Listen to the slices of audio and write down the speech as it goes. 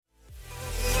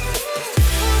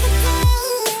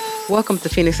Welcome to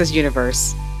Phoenix's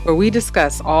Universe, where we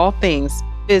discuss all things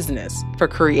business for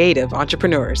creative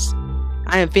entrepreneurs.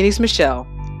 I am Phoenix Michelle,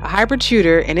 a hybrid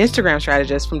shooter and Instagram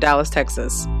strategist from Dallas,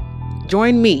 Texas.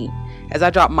 Join me as I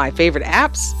drop my favorite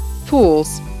apps,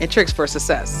 tools, and tricks for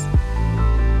success.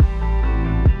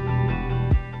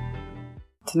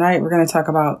 Tonight, we're going to talk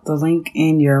about the link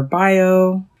in your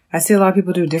bio. I see a lot of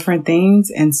people do different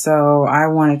things, and so I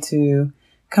wanted to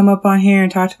come up on here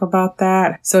and talk about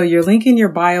that. So your link in your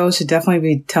bio should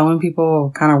definitely be telling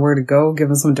people kind of where to go, give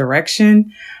them some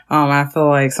direction. I feel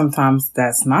like sometimes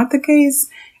that's not the case.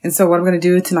 And so what I'm going to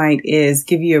do tonight is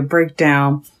give you a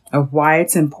breakdown of why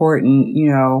it's important,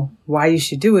 why you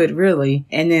should do it really.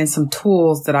 And then some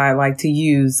tools that I like to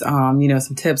use,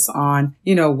 some tips on,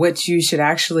 what you should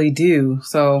actually do.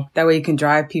 So that way you can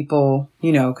drive people,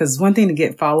 because it's one thing to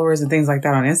get followers and things like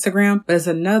that on Instagram, but it's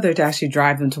another to actually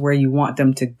drive them to where you want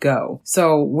them to go.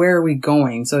 So where are we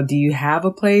going? So do you have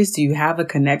a place? Do you have a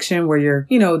connection where you're,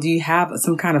 do you have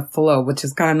some kind of flow, which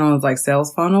is kind of known as like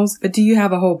sales funnels? But do you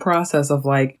have a whole process of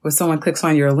like, when someone clicks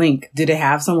on your link, do they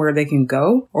have somewhere they can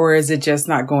go? Or is it just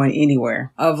not going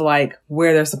anywhere of like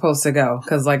where they're supposed to go?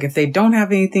 Because like if they don't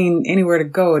have anything anywhere to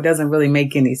go, it doesn't really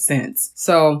make any sense.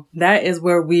 So that is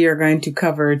where we are going to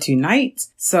cover tonight.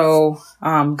 So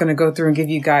I'm going to go through and give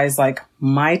you guys like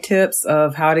my tips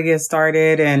of how to get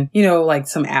started and, like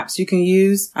some apps you can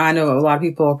use. I know a lot of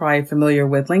people are probably familiar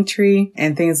with Linktree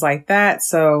and things like that.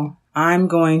 So I'm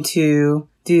going to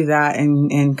do that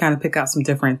and kind of pick out some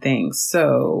different things.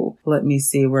 So let me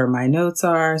see where my notes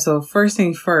are. So first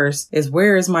thing first is,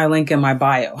 where is my link in my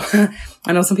bio?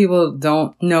 I know some people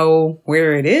don't know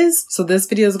where it is. So this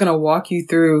video is going to walk you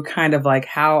through kind of like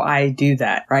how I do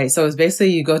that, right? So it's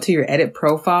basically you go to your edit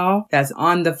profile that's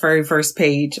on the very first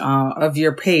page of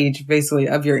your page, basically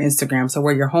of your Instagram. So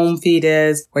where your home feed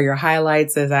is, where your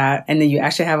highlights is at, and then you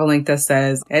actually have a link that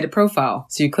says edit profile.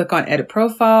 So you click on edit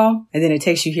profile and then it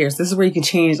takes you here. So this is where you can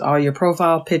change all your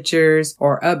profile pictures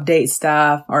or update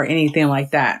stuff or anything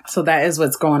like that. So that is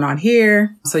what's going on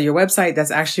here. So your website,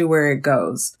 that's actually where it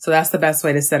goes. So that's the best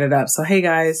way to set it up. So hey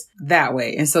guys, that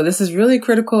way. And so this is really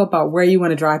critical about where you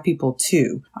want to drive people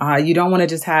to. You don't want to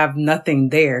just have nothing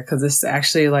there, because it's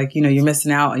actually like, you're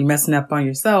missing out and you're messing up on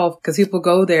yourself, because people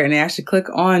go there and they actually click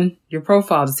on your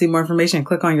profile to see more information,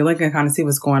 click on your link and kind of see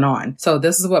what's going on. So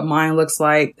this is what mine looks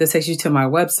like. This takes you to my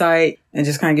website and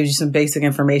just kind of gives you some basic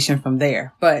information from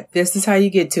there. But this is how you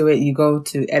get to it. You go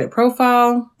to edit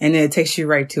profile and then it takes you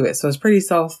right to it. So it's pretty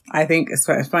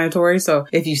self-explanatory. So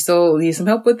if you still need some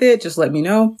help with it, just let me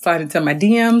know. Slide into my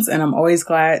DMs and I'm always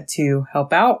glad to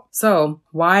help out. So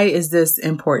why is this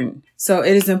important? So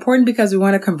it is important because we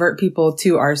want to convert people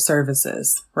to our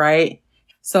services, right?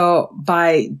 So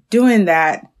by doing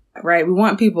that, right, we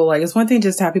want people, like, it's one thing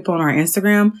just to have people on our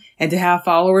Instagram and to have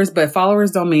followers, but followers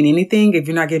don't mean anything if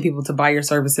you're not getting people to buy your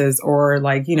services or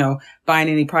like, buying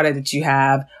any product that you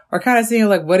have or kind of seeing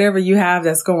like whatever you have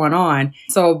that's going on.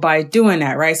 So by doing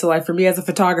that, right? So like for me as a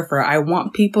photographer, I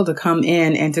want people to come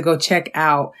in and to go check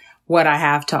out what I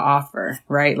have to offer,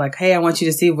 right? Like, hey, I want you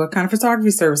to see what kind of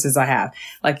photography services I have.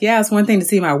 Like, yeah, it's one thing to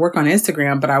see my work on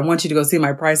Instagram, but I want you to go see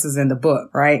my prices in the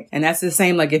book, right? And that's the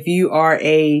same, like if you are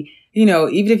even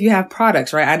if you have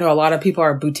products, right? I know a lot of people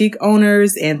are boutique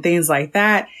owners and things like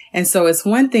that. And so it's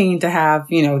one thing to have,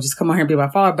 just come on here and be my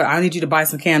follower, but I need you to buy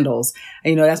some candles.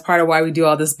 And, that's part of why we do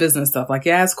all this business stuff. Like,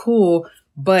 yeah, it's cool.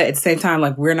 But at the same time,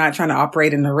 like, we're not trying to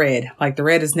operate in the red. Like, the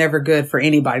red is never good for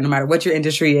anybody. No matter what your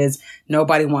industry is,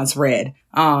 nobody wants red.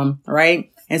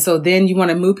 Right? And so then you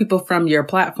want to move people from your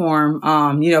platform,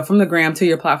 from the gram to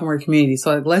your platform or community.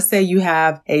 So like, let's say you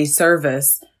have a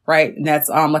service, right? And that's,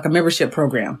 like a membership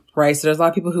program, right? So there's a lot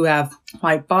of people who have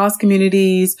like boss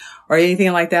communities or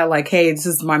anything like that. Like, hey, this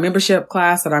is my membership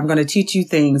class that I'm going to teach you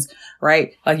things,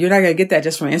 right? Like you're not going to get that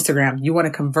just from Instagram. You want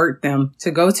to convert them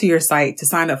to go to your site to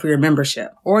sign up for your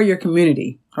membership or your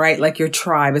community, right? Like your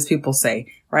tribe, as people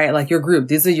say, right? Like your group.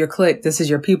 This is your clique. This is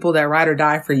your people that ride or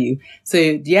die for you. So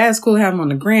yeah, it's cool to have them on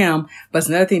the gram, but it's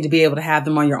another thing to be able to have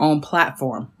them on your own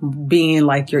platform, being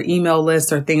like your email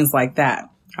list or things like that.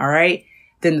 All right.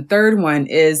 Then the third one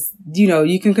is,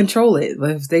 you can control it.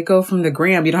 If they go from the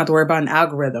gram, you don't have to worry about an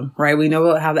algorithm, right? We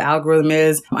know how the algorithm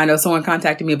is. I know someone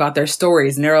contacted me about their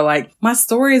stories and they were like, my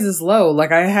stories is low.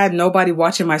 Like I had nobody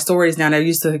watching my stories now. And I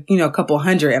used to, a couple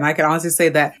hundred. And I can honestly say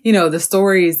that, the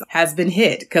stories has been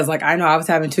hit. Cause like, I know I was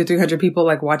having 200-300 people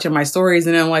like watching my stories.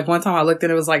 And then like one time I looked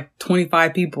and it was like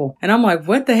 25 people. And I'm like,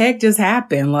 what the heck just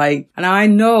happened? Like, and I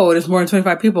know there's more than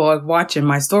 25 people like watching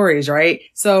my stories, right?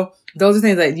 So those are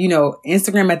things that,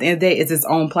 Instagram at the end of the day is its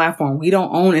own platform. We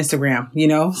don't own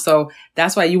Instagram, so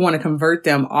that's why you want to convert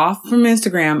them off from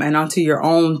Instagram and onto your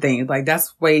own thing. Like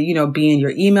that's way, be in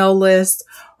your email list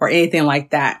or anything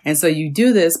like that. And so you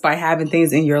do this by having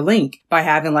things in your link, by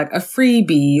having like a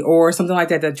freebie or something like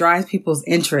that drives people's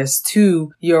interest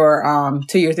to your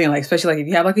thing. Like, especially like if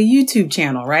you have like a YouTube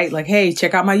channel, right? Like, hey,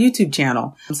 check out my YouTube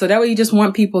channel. So that way you just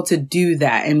want people to do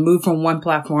that and move from one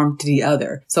platform to the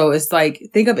other. So it's like,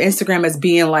 think of Instagram as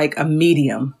being like a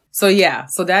medium. So yeah,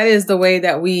 so that is the way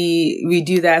that we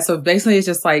do that. So basically it's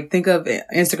just like, think of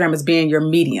Instagram as being your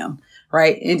medium.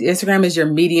 Right? And Instagram is your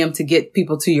medium to get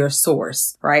people to your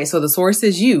source, right? So the source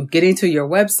is you getting to your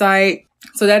website.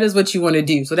 So that is what you want to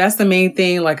do. So that's the main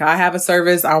thing. Like I have a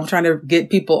service. I'm trying to get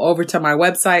people over to my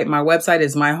website. My website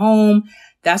is my home.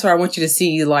 That's where I want you to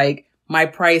see like my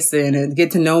pricing and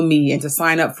get to know me and to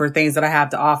sign up for things that I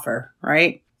have to offer,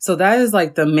 right? So that is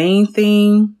like the main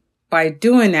thing. By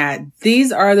doing that,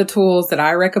 these are the tools that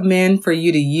I recommend for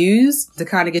you to use to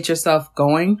kind of get yourself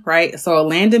going, right? So a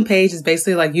landing page is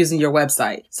basically like using your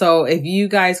website. So if you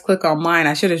guys click on mine,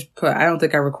 I don't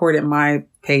think I recorded my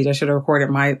page. I should have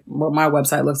recorded what my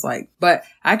website looks like, but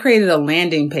I created a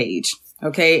landing page.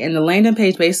 Okay. And the landing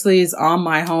page basically is on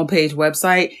my homepage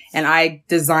website and I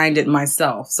designed it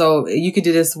myself. So you could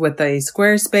do this with a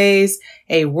Squarespace,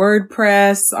 a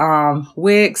WordPress,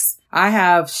 Wix. I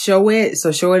have Showit.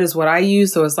 So Showit is what I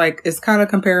use. So it's kind of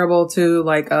comparable to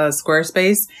like a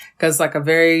Squarespace because it's like a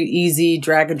very easy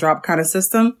drag and drop kind of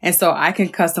system. And so I can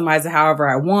customize it however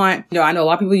I want. I know a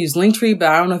lot of people use Linktree, but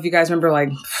I don't know if you guys remember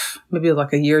like maybe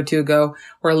like a year or two ago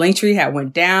where Linktree had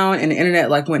went down and the internet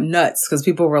like went nuts because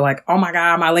people were like, oh my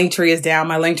God, my Linktree is down.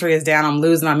 My Linktree is down.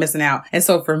 I'm missing out. And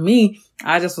so for me,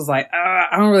 I just was like,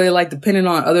 I don't really like depending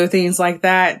on other things like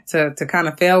that to kind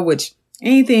of fail, which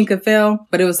anything could fail,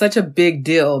 but it was such a big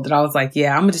deal that I was like,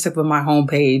 yeah, I'm gonna just stick with my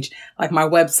homepage. Like my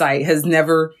website has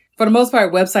never, for the most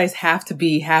part, websites have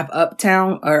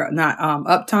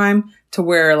uptime to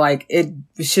where like it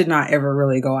should not ever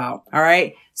really go out. All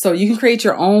right. So you can create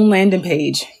your own landing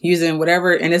page using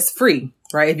whatever, and it's free,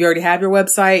 right? If you already have your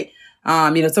website,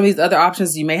 some of these other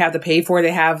options you may have to pay for.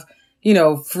 They have,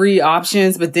 free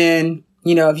options, but then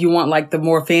if you want like the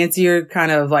more fancier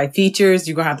kind of like features,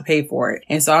 you're going to have to pay for it.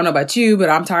 And so I don't know about you,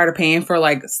 but I'm tired of paying for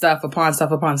like stuff upon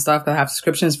stuff upon stuff. I have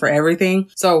subscriptions for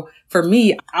everything. So for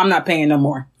me, I'm not paying no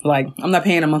more. Like I'm not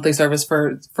paying a monthly service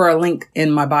for a link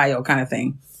in my bio kind of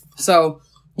thing. So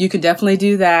you could definitely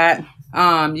do that.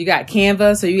 You got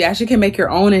Canva. So you actually can make your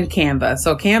own in Canva.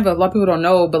 So Canva, a lot of people don't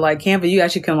know, but like Canva, you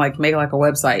actually can like make like a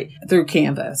website through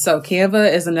Canva. So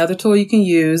Canva is another tool you can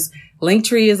use.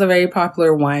 Linktree is a very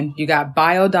popular one. You got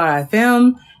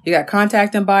bio.fm, you got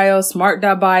contact and bio,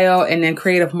 smart.bio, and then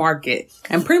Creative Market.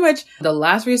 And pretty much the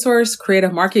last resource,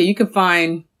 Creative Market, you can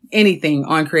find anything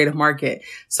on Creative Market.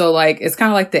 So like, it's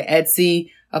kind of like the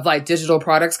Etsy of like digital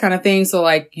products kind of thing. So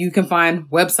like you can find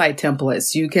website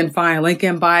templates, you can find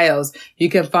LinkedIn bios,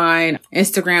 you can find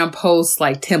Instagram posts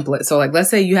like templates. So like, let's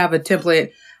say you have a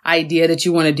template idea that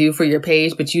you want to do for your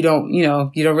page, but you don't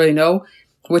really know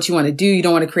what you want to do. You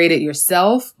don't want to create it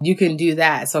yourself. You can do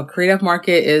that. So Creative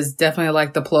Market is definitely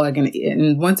like the plug.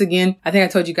 And once again, I think I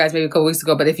told you guys maybe a couple weeks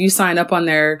ago, but if you sign up on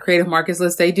their Creative Markets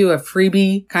list, they do a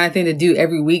freebie kind of thing to do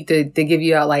every week. They give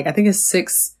you out like, I think it's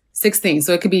six things.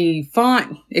 So it could be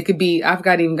font. It could be, I've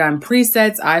gotten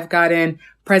presets. I've gotten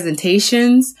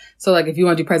presentations. So like if you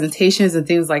want to do presentations and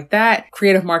things like that,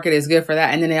 Creative Market is good for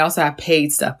that. And then they also have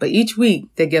paid stuff, but each week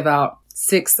they give out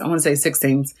six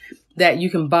things that you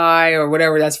can buy or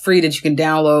whatever that's free that you can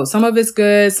download. Some of it's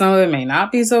good. Some of it may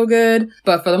not be so good,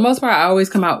 but for the most part, I always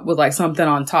come out with like something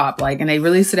on top, and they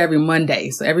release it every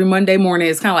Monday. So every Monday morning,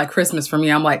 it's kind of like Christmas for me.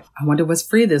 I'm like, I wonder what's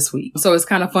free this week. So it's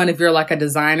kind of fun if you're like a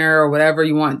designer or whatever,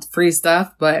 you want free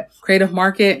stuff, but Creative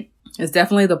Market is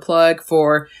definitely the plug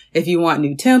for if you want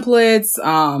new templates,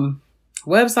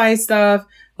 website stuff,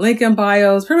 link in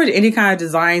bios, pretty much any kind of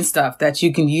design stuff that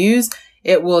you can use.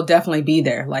 It will definitely be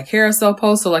there. Like carousel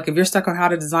posts. So like if you're stuck on how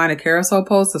to design a carousel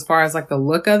post, as far as like the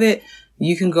look of it,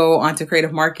 you can go onto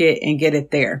Creative Market and get it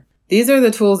there. These are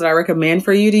the tools that I recommend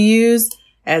for you to use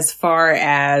as far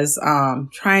as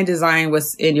trying to design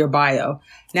what's in your bio.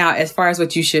 Now, as far as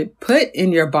what you should put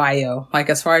in your bio, like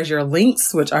as far as your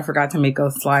links, which I forgot to make a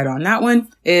slide on that one,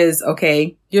 is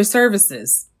okay, your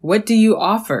services. What do you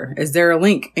offer? Is there a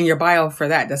link in your bio for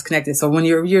that that's connected? So when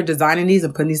you're designing these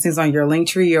and putting these things on your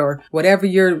Linktree or whatever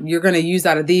you're going to use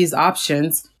out of these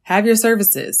options, have your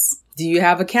services. Do you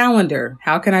have a calendar?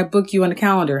 How can I book you on a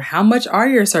calendar? How much are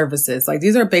your services? Like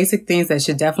these are basic things that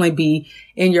should definitely be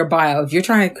in your bio. If you're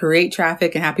trying to create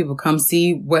traffic and have people come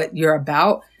see what you're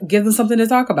about, give them something to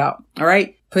talk about. All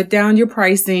right. Put down your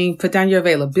pricing, put down your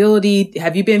availability.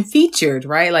 Have you been featured,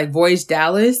 right? Like Voyage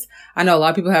Dallas. I know a lot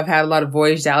of people have had a lot of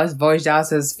Voyage Dallas. Voyage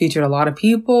Dallas has featured a lot of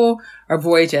people, or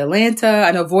Voyage Atlanta.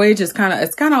 I know Voyage is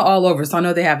it's kind of all over. So I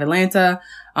know they have Atlanta,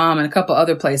 and a couple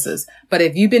other places. But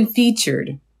if you've been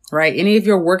featured, right? Any of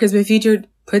your work has been featured,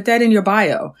 put that in your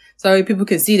bio. So people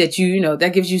can see that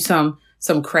that gives you some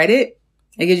credit.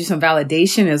 It gives you some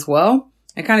validation as well.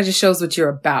 It kind of just shows what you're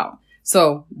about.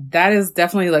 So that is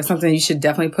definitely like something you should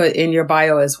definitely put in your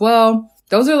bio as well.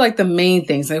 Those are like the main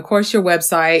things. And of course, your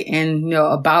website and,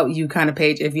 about you kind of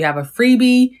page. If you have a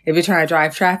freebie, if you're trying to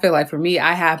drive traffic, like for me,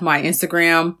 I have my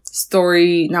Instagram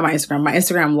my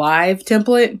Instagram live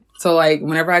template. So like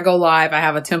whenever I go live, I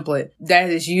have a template that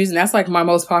is used. And that's like my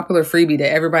most popular freebie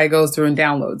that everybody goes through and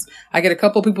downloads. I get a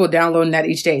couple people downloading that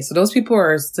each day. So those people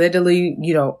are steadily,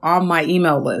 on my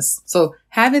email list. So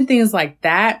having things like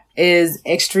that is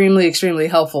extremely, extremely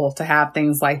helpful to have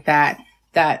things like that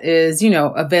is,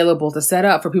 available to set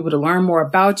up for people to learn more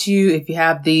about you if you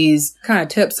have these kind of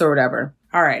tips or whatever.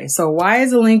 All right. So why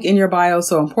is a link in your bio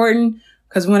so important?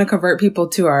 Because we want to convert people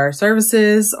to our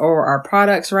services or our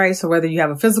products, right? So whether you have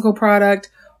a physical product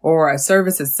or a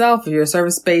service itself, if you're a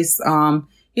service-based,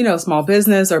 small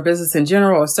business or business in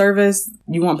general or service,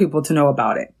 you want people to know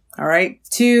about it. All right.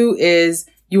 2 is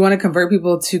you want to convert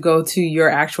people to go to your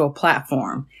actual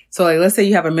platform. So like, let's say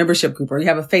you have a membership group or you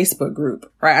have a Facebook group,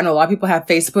 right? I know a lot of people have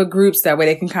Facebook groups. That way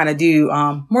they can kind of do,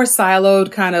 more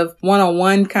siloed kind of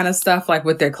one-on-one kind of stuff, like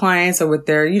with their clients or with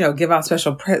their, give out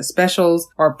specials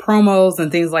or promos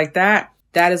and things like that.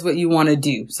 That is what you want to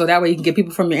do. So that way you can get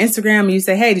people from your Instagram and you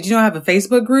say, hey, did you know I have a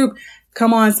Facebook group?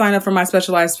 Come on, sign up for my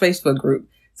specialized Facebook group.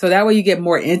 So that way you get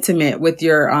more intimate with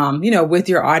your, with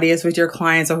your audience, with your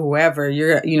clients or whoever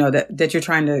you're, that you're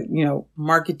trying to,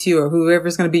 market to, or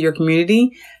whoever's going to be your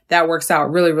community. That works out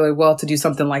really, really well to do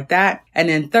something like that. And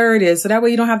then 3rd is, so that way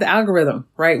you don't have the algorithm,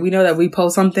 right? We know that we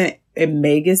post something, it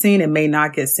may get seen, it may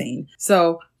not get seen.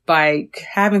 So by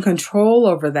having control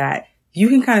over that, you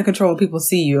can kind of control when people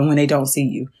see you and when they don't see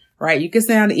you, right? You can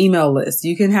send out an email list.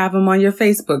 You can have them on your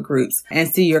Facebook groups and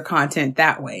see your content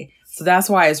that way. So that's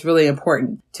why it's really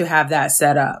important to have that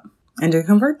set up and to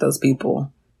convert those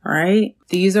people, right?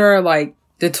 These are like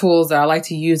the tools that I like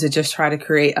to use to just try to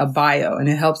create a bio, and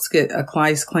it helps get a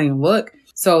nice, clean look.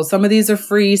 So some of these are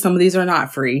free. Some of these are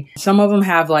not free. Some of them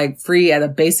have like free at a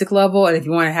basic level. And if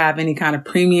you want to have any kind of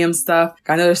premium stuff,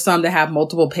 I know there's some that have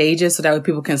multiple pages so that way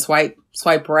people can swipe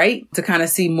right to kind of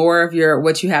see more of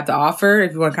what you have to offer.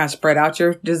 If you want to kind of spread out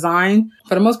your design,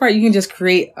 for the most part, you can just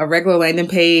create a regular landing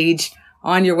page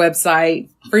on your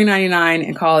website, free 99,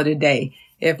 and call it a day.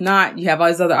 If not, you have all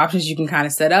these other options you can kind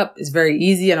of set up. It's very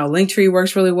easy. I know Linktree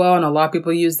works really well, and a lot of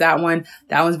people use that one.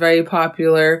 That one's very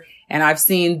popular. And I've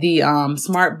seen the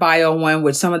Smart Bio one,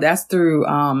 which that's through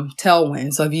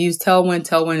Tailwind. So if you use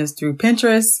Tailwind is through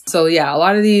Pinterest. So yeah, a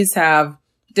lot of these have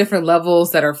different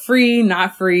levels that are free,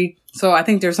 not free. So I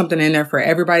think there's something in there for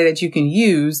everybody that you can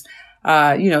use,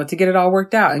 to get it all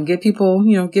worked out and get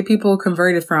people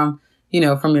converted from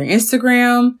your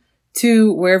Instagram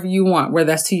to wherever you want, whether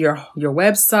that's to your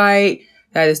website,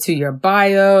 that is to your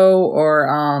bio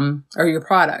or your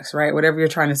products, right? Whatever you're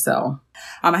trying to sell.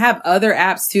 I have other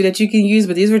apps too that you can use,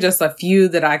 but these were just a few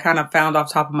that I kind of found off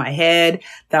the top of my head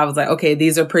that I was like, okay,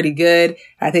 these are pretty good.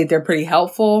 I think they're pretty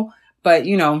helpful, but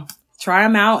try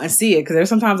them out and see it. Cause there's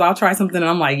sometimes I'll try something and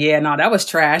I'm like, yeah, no, that was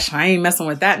trash. I ain't messing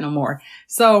with that no more.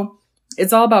 So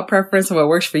it's all about preference and what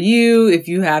works for you. If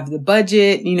you have the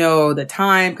budget, the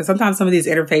time, because sometimes some of these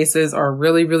interfaces are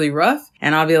really, really rough.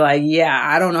 And I'll be like, yeah,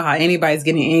 I don't know how anybody's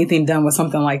getting anything done with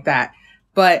something like that.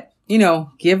 But,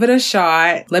 give it a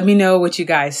shot. Let me know what you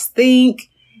guys think.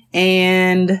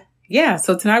 And yeah,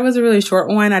 so tonight was a really short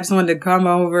one. I just wanted to come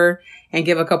over and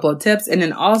give a couple of tips. And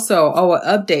then also, an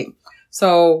update.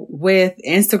 So with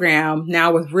Instagram,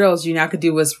 now with Reels, you now could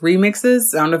do what's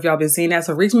remixes. I don't know if y'all been seeing that.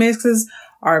 So remixes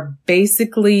are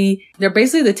basically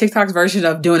the TikTok's version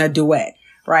of doing a duet,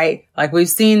 right? Like we've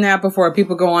seen that before.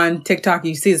 People go on TikTok,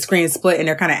 you see the screen split and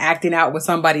they're kind of acting out with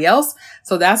somebody else.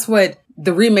 So that's what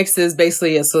the remixes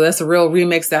basically is. So that's a real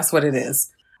remix. That's what it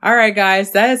is. All right,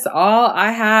 guys, that's all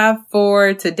I have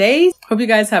for today. Hope you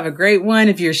guys have a great one.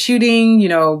 If you're shooting,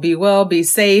 be well, be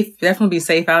safe. Definitely be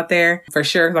safe out there for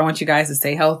sure. 'Cause I want you guys to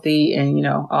stay healthy and,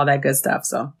 all that good stuff.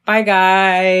 So bye,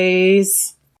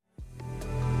 guys.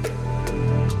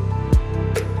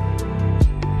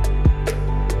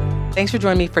 Thanks for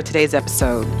joining me for today's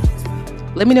episode.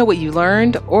 Let me know what you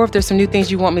learned, or if there's some new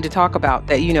things you want me to talk about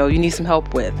that you need some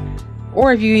help with.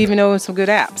 Or if you even know some good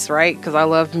apps, right? Because I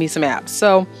love me some apps.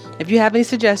 So if you have any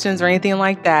suggestions or anything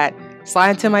like that,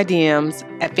 slide into my DMs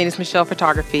at Phoenix Michelle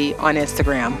Photography on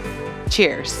Instagram.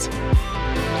 Cheers.